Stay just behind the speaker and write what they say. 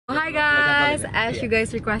guys, as you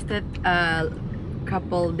guys requested a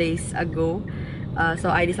couple days ago, so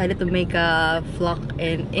I decided to make a vlog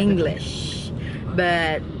in English,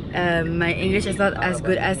 but my English is not as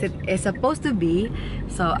good as it is supposed to be,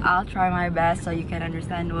 so I'll try my best so you can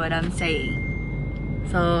understand what I'm saying.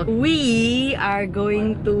 So we are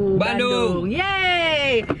going to Bandung.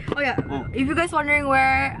 Yay! Oh yeah, if you guys wondering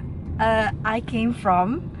where I came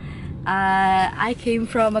from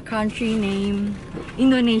a country named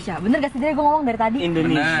Indonesia. Bener gak sih gue ngomong dari tadi?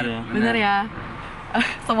 Indonesia. Bener ya.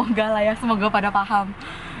 Semoga lah ya, semoga pada paham.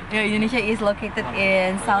 Yeah, Indonesia is located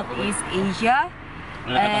in Southeast Asia,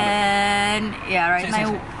 and yeah, right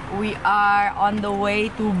now we are on the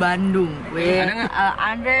way to Bandung with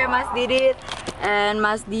Andre, Mas Didit, and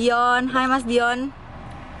Mas Dion. Hi Mas Dion,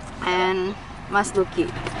 and Mas Lucky.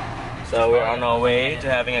 So we're on our way to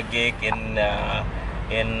having a gig in a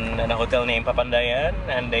hotel named Papandayan,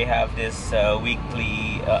 and they have this a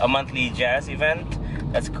monthly jazz event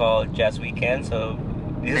that's called Jazz Weekend. So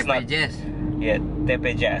this is not jazz. Yeah,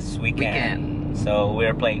 Tepe Jazz Weekend. So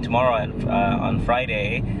we're playing tomorrow on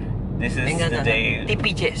Friday. This is the day.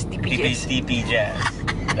 TP Jazz. TP Jazz.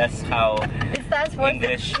 That's how It stands for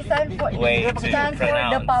English way to pronounce.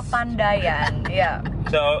 The Papandayan. Yeah.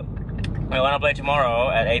 So we want to play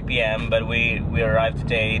tomorrow at 8 p.m. but we arrived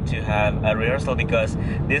today to have a rehearsal because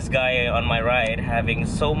this guy on my right having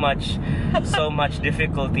so much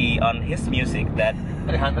difficulty on his music that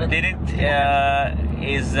Didit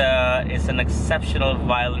is an exceptional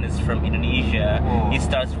violinist from Indonesia. He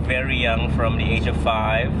starts very young, from the age of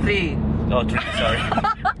 5. 3. Oh, 3, sorry.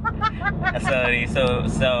 Sorry.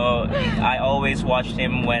 So I always watched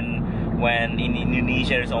him when in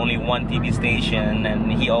Indonesia there's only one TV station,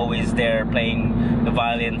 and he always there playing the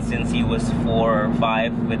violin since he was 4 or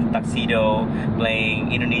 5 with tuxedo,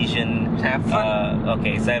 playing Indonesian. 7.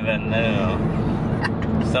 7. I don't know.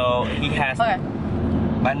 So he has.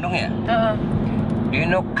 Bandung ya? You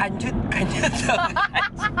know kanjut?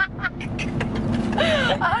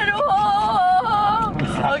 Aduh.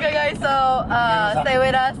 Okay guys, so stay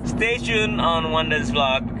with us. Stay tuned on Wanda's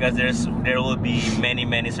vlog because there will be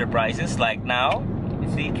many surprises. Like now, you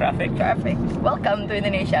see traffic. Welcome to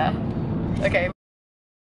Indonesia. Okay.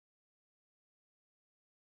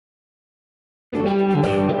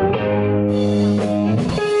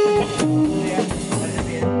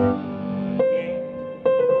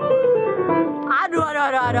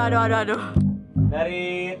 Aduh.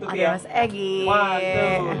 Dari itu dia. Mas Egi.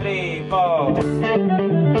 1, 2, 3, 4.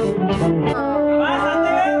 Mas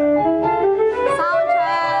Ati. Sound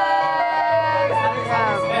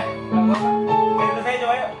check. Itu saya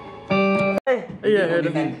coba yuk. Iya.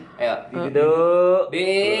 Ayo. Duduk.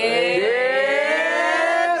 Beton.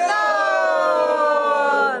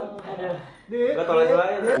 Gua tolong coba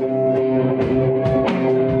ya.